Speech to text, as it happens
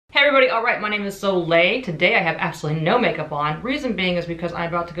everybody, alright, my name is Soleil. Today I have absolutely no makeup on. Reason being is because I'm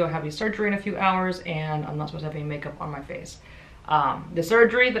about to go have a surgery in a few hours and I'm not supposed to have any makeup on my face. The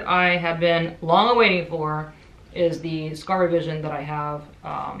surgery that I have been long awaiting for is the scar revision that I have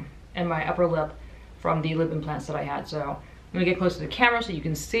in my upper lip from the lip implants that I had. So I'm gonna get close to the camera so you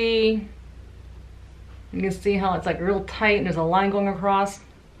can see. You can see how it's like real tight and there's a line going across.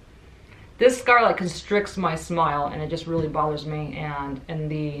 This scar like constricts my smile and it just really bothers me, and in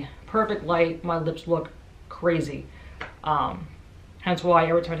the perfect light my lips look crazy. Hence why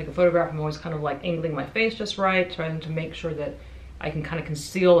every time I take a photograph I'm always kind of like angling my face just right, trying to make sure that I can kind of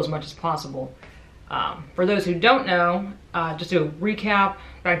conceal as much as possible. For those who don't know, just to recap,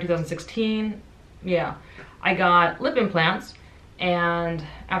 back in 2016, I got lip implants, and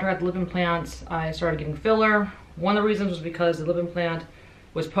after I got the lip implants I started getting filler. One of the reasons was because the lip implant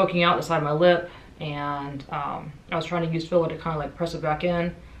was poking out the side of my lip, and I was trying to use filler to kind of like press it back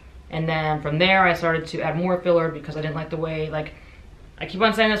in. And then from there I started to add more filler because I didn't like the way, like, I keep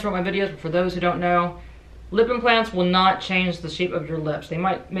on saying this throughout my videos, but for those who don't know, lip implants will not change the shape of your lips. They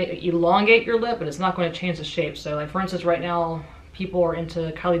might elongate your lip, but it's not going to change the shape. So like for instance, right now people are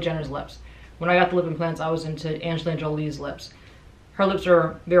into Kylie Jenner's lips. When I got the lip implants I was into Angelina Jolie's lips. Her lips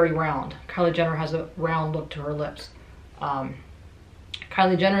are very round. Kylie Jenner has a round look to her lips.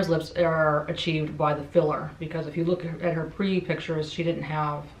 Kylie Jenner's lips are achieved by the filler, because if you look at her pre-pictures, she didn't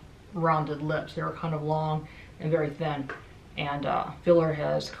have rounded lips. They were kind of long and very thin, and filler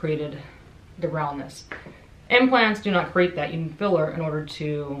has created the roundness. Implants do not create that. You need filler in order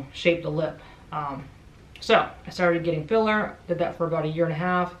to shape the lip. So I started getting filler, did that for about a year and a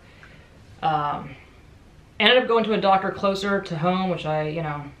half. Ended up going to a doctor closer to home, which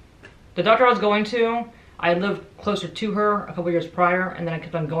the doctor I was going to, I lived closer to her a couple years prior, and then I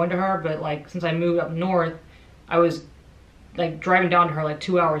kept on going to her, but like since I moved up north, I was like driving down to her like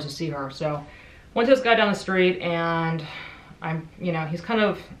 2 hours to see her. So went to this guy down the street, and he's kind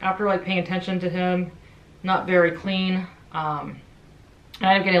of, after like paying attention to him, not very clean. And I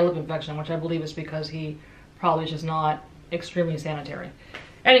ended up getting a lip infection, which I believe is because he probably is just not extremely sanitary.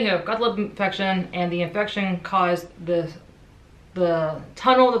 Anywho, got the lip infection, and the infection caused the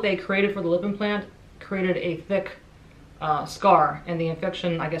tunnel that they created for the lip implant created a thick scar, and the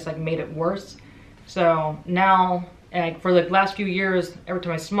infection I guess like made it worse. So now, like for the last few years, every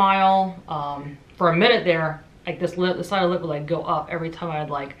time I smile, for a minute there, like the side of the lip would like go up every time I'd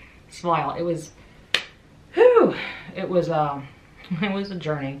like smile. It was, whew, it was a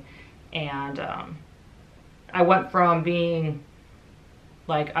journey. And I went from being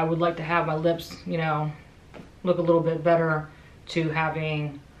like, I would like to have my lips, look a little bit better, to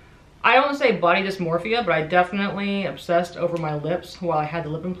having, I don't want to say body dysmorphia, but I definitely obsessed over my lips while I had the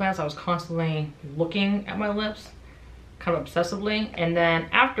lip implants. I was constantly looking at my lips, kind of obsessively. And then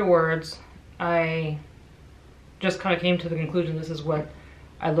afterwards, I just kind of came to the conclusion this is what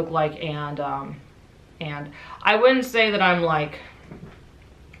I look like. And I wouldn't say that I'm like,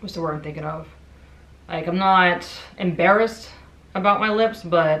 what's the word I'm thinking of? Like, I'm not embarrassed about my lips,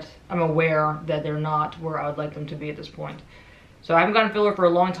 but I'm aware that they're not where I would like them to be at this point. So I haven't gotten filler for a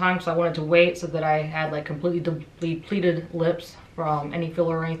long time, so I wanted to wait so that I had like completely depleted lips from any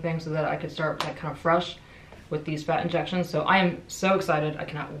filler or anything, so that I could start like kind of fresh with these fat injections. So I am so excited. I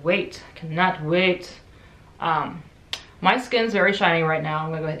cannot wait. My skin's very shiny right now.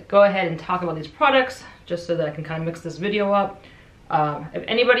 I'm gonna go ahead and talk about these products just so that I can kind of mix this video up. If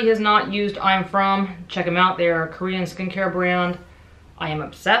anybody has not used I'm From, check them out. They're a Korean skincare brand. I am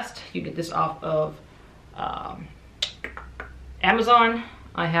obsessed. You get this off of Amazon.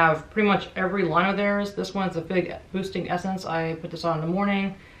 I have pretty much every line of theirs. This one's a Fig Boosting Essence. I put this on in the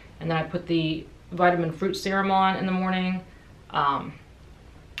morning, and then I put the Vitamin Fruit Serum on in the morning.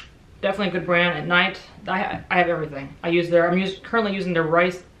 Definitely a good brand. At night, I have everything. I'm currently using their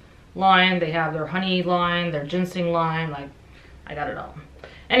rice line. They have their honey line, their ginseng line. Like, I got it all.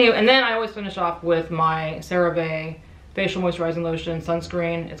 Anyway, and then I always finish off with my CeraVe facial moisturizing lotion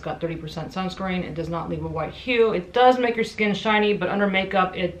sunscreen. It's got 30% sunscreen. It does not leave a white hue. It does make your skin shiny, but under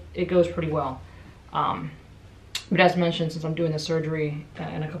makeup it goes pretty well. But as mentioned, since I'm doing the surgery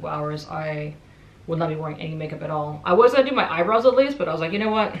in a couple hours, I will not be wearing any makeup at all. I was gonna do my eyebrows at least, but I was like, you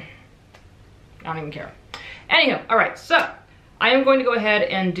know what, I don't even care. Anyhow, all right, so I am going to go ahead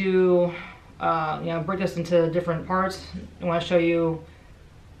and do break this into different parts. I want to show you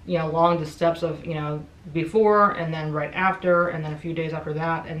along the steps of, before and then right after, and then a few days after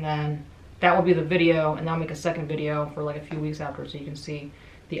that, and then that will be the video, and I'll make a second video for like a few weeks after so you can see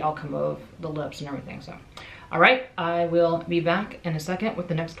the outcome of the lips and everything. So, all right, I will be back in a second with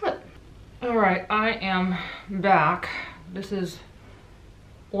the next clip. All right, I am back. This is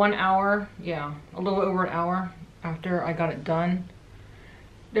 1 hour, yeah, a little over an hour after I got it done.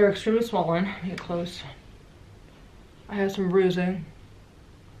 They're extremely swollen. Get close. I have some bruising.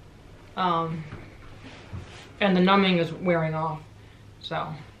 And the numbing is wearing off.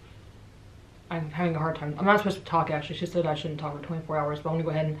 So I'm having a hard time. I'm not supposed to talk actually. She said I shouldn't talk for 24 hours, but I'm gonna go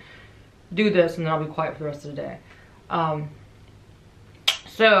ahead and do this and then I'll be quiet for the rest of the day.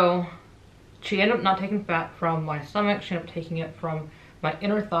 So she ended up not taking fat from my stomach. She ended up taking it from my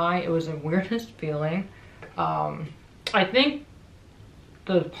inner thigh. It was the weirdest feeling. I think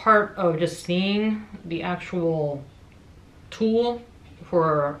the part of just seeing the actual tool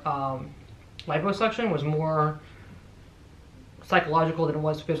for liposuction was more psychological than it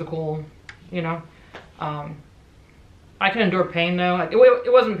was physical, you know. I can endure pain though. Like,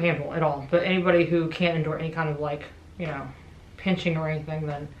 it wasn't painful at all, but anybody who can't endure any kind of like, you know, pinching or anything,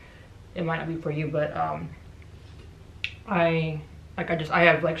 then it might not be for you. But I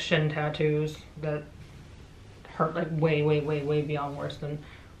have like shin tattoos that hurt like way beyond worse than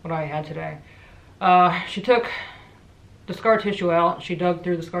what I had today. She took the scar tissue out. She dug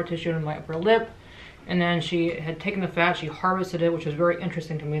through the scar tissue in my upper lip, and then she had taken the fat. She harvested it, which was very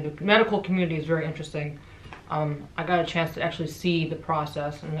interesting to me. The medical community is very interesting. I got a chance to actually see the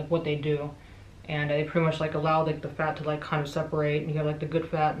process and like what they do, and they pretty much like allow like the fat to like kind of separate, and you have like the good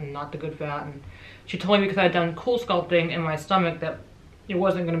fat and not the good fat. And she told me because I had done cool sculpting in my stomach that it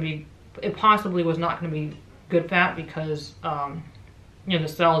wasn't going to be, it possibly was not going to be good fat because you know, the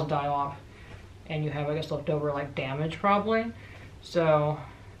cells die off and you have, I guess, leftover like damage probably. So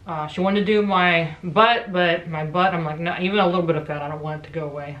she wanted to do my butt, but my butt, I'm like, no, even a little bit of fat, I don't want it to go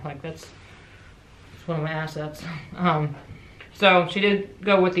away. Like that's one of my assets. So she did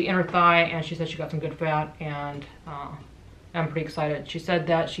go with the inner thigh, and she said she got some good fat, and I'm pretty excited. She said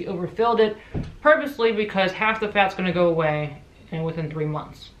that she overfilled it purposely because half the fat's going to go away within 3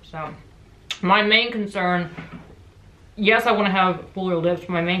 months. So my main concern, yes, I want to have fuller lips, but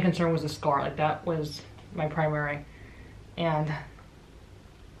my main concern was the scar. Like that was my primary. And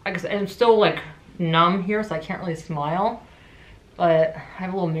like I said, I'm still like numb here, so I can't really smile, but I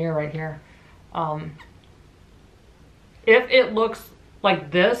have a little mirror right here. If it looks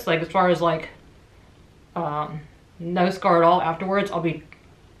like this, like as far as like no scar at all afterwards, I'll be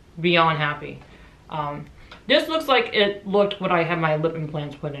beyond happy. This looks like it looked when I had my lip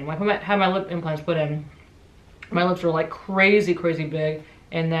implants put in. When I had my lip implants put in, my lips were like crazy big,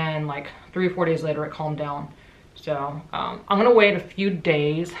 and then like 3 or 4 days later it calmed down. So I'm gonna wait a few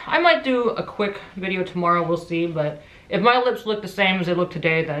days. I might do a quick video tomorrow, we'll see, but if my lips look the same as they look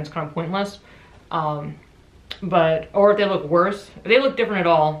today, then it's kind of pointless. Or if they look worse, if they look different at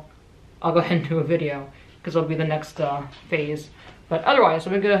all, I'll go ahead and do a video because it'll be the next phase. But otherwise,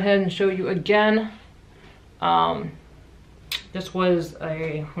 let me go ahead and show you again. This was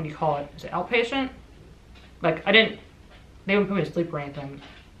a, what do you call it? Is it outpatient? Like they didn't put me to sleep or anything.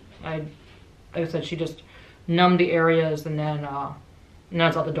 Like I said, she just numbed the areas and then now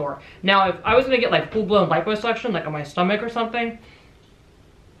it's out the door. Now, if I was gonna get like full-blown liposuction, like on my stomach or something,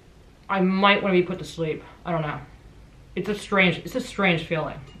 I might want to be put to sleep. I don't know. It's a strange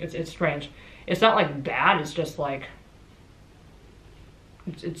feeling. It's strange. It's not like bad. It's just like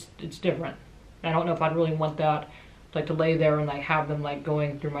it's different. I don't know if I'd really want that, like to lay there and like have them like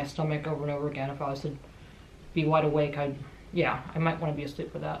going through my stomach over and over again. If I was to be wide awake, I might want to be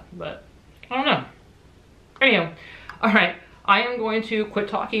asleep for that. But I don't know. Anyhow, all right. I am going to quit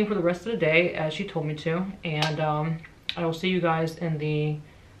talking for the rest of the day as she told me to, and I will see you guys in the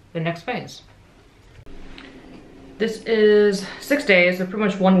next phase. This is 6 days, so pretty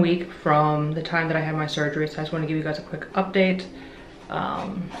much 1 week from the time that I had my surgery, so I just want to give you guys a quick update.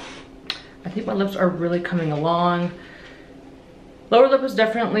 I think my lips are really coming along. Lower lip is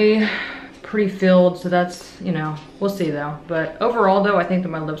definitely pretty filled, so that's, you know, we'll see though. But overall though, I think that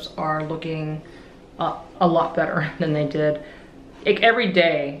my lips are looking a lot better than they did. Like every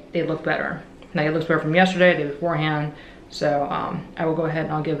day they look better. Now it looks better from yesterday, the day beforehand. So I will go ahead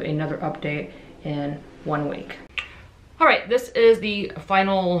and I'll give another update in 1 week. All right, this is the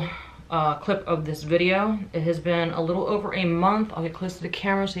final clip of this video. It has been a little over a month. I'll get close to the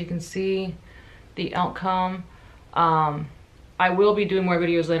camera so you can see the outcome. I will be doing more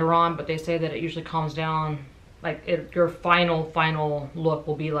videos later on, but they say that it usually calms down. Like your final look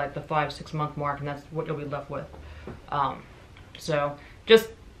will be like the 5-6 month mark, and that's what you'll be left with. So just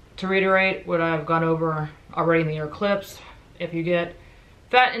to reiterate what I've gone over already in the ear clips, if you get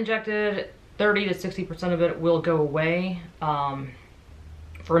fat injected, 30 to 60% of it will go away.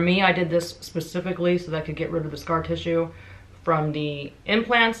 For me, I did this specifically so that I could get rid of the scar tissue from the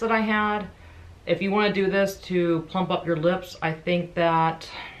implants that I had. if you want to do this to plump up your lips, I think that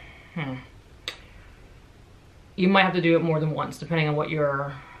you might have to do it more than once, depending on what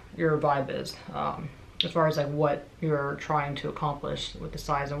your vibe is, as far as like what you're trying to accomplish with the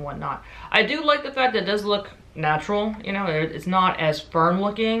size and whatnot. I do like the fact that it does look natural. You know, it's not as firm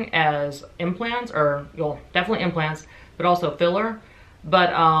looking as implants, or well, definitely implants, but also filler.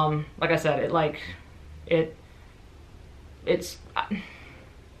 But like I said, it's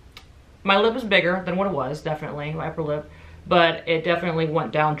my lip is bigger than what it was, definitely, my upper lip, but it definitely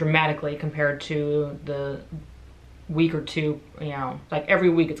went down dramatically compared to the week or two, you know, like every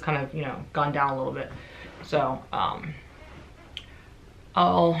week it's kind of, you know, gone down a little bit. So,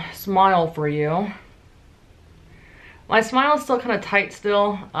 I'll smile for you. My smile is still kind of tight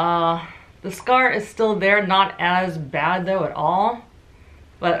still. The scar is still there, not as bad though at all.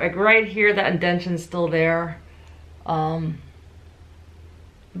 But like right here, that indention's still there.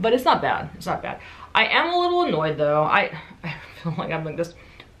 But it's not bad, it's not bad. I am a little annoyed though. I feel like I'm like this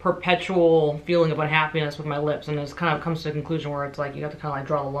perpetual feeling of unhappiness with my lips, and it's kind of comes to a conclusion where it's like you have to kind of like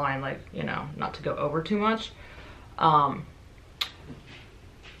draw the line, like, you know, not to go over too much. I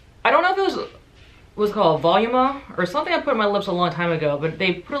don't know if it was called Voluma or something I put on my lips a long time ago, but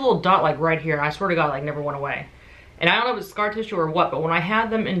they put a little dot like right here, and I swear to God, like never went away. And I don't know if it's scar tissue or what, but when I had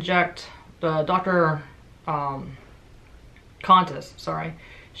them inject the Dr. Contis, sorry,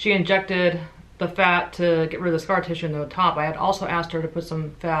 she injected the fat to get rid of the scar tissue in the top. I had also asked her to put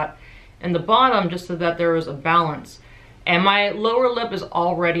some fat in the bottom just so that there was a balance. And my lower lip is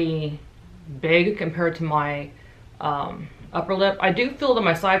already big compared to my upper lip. I do feel that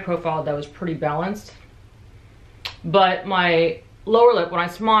my side profile that was pretty balanced, but my lower lip, when I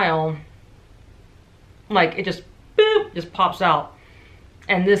smile, like it just boop, just pops out,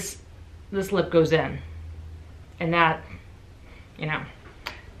 and this lip goes in, and that, you know,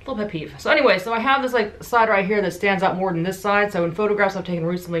 a little pet peeve. So anyway, so I have this like side right here that stands out more than this side. So in photographs I've taken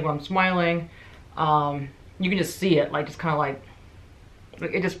recently when I'm smiling, you can just see it, like it's kind of like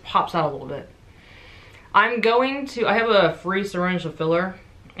it just pops out a little bit. I'm going to, I have a free syringe of filler.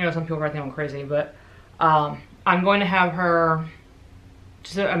 You know, some people might think I'm crazy, but I'm going to have her,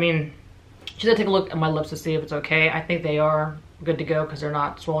 she's gonna take a look at my lips to see if it's okay. I think they are good to go because they're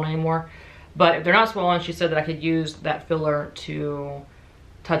not swollen anymore. But if they're not swollen, she said that I could use that filler to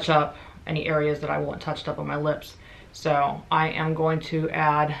touch up any areas that I want touched up on my lips. So I am going to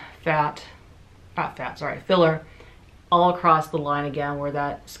add filler all across the line again where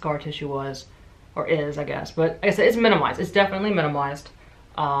that scar tissue was, or is, I guess. But like I said, it's minimized. It's definitely minimized.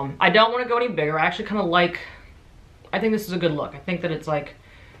 I don't want to go any bigger. I actually kind of like, I think this is a good look. I think that it's like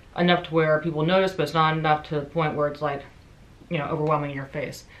enough to where people notice, but it's not enough to the point where it's like, you know, overwhelming your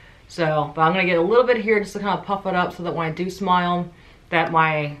face. So, but I'm gonna get a little bit here just to kind of puff it up so that when I do smile, that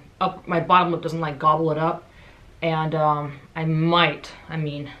my bottom lip doesn't like gobble it up. And I might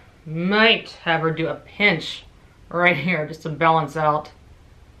have her do a pinch right here just to balance out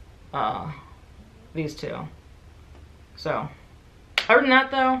these two. So other than that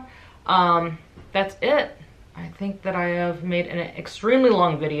though, that's it. I think that I have made an extremely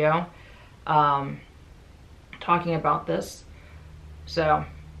long video talking about this. So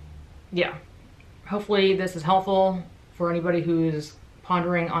yeah, hopefully this is helpful for anybody who's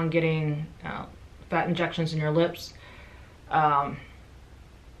pondering on getting fat injections in your lips.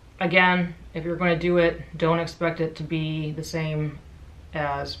 Again, if you're going to do it, don't expect it to be the same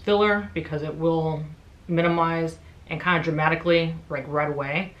as filler, because it will minimize and kind of dramatically, like right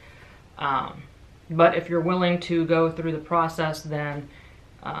away. But if you're willing to go through the process, then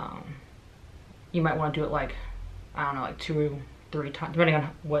you might want to do it like, I don't know, like 2 or 3 times, depending on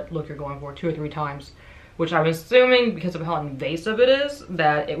what look you're going for, 2 or 3 times. Which I'm assuming, because of how invasive it is,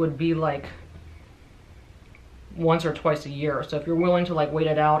 that it would be like once or twice a year. So if you're willing to like wait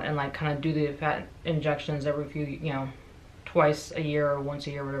it out and like kind of do the fat injections every few, you know, twice a year or once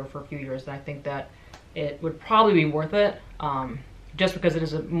a year, whatever, for a few years, then I think that it would probably be worth it. Just because it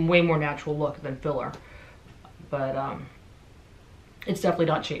is a way more natural look than filler. But it's definitely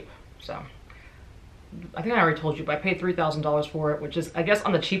not cheap. So I think I already told you, but I paid $3,000 for it, which is, I guess,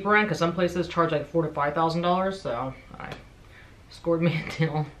 on the cheaper end, because some places charge like $4,000 to $5,000. So I scored me a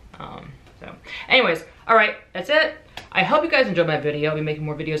deal. So anyways, all right, that's it. I hope you guys enjoyed my video. I'll be making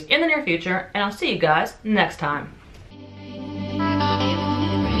more videos in the near future, and I'll see you guys next time.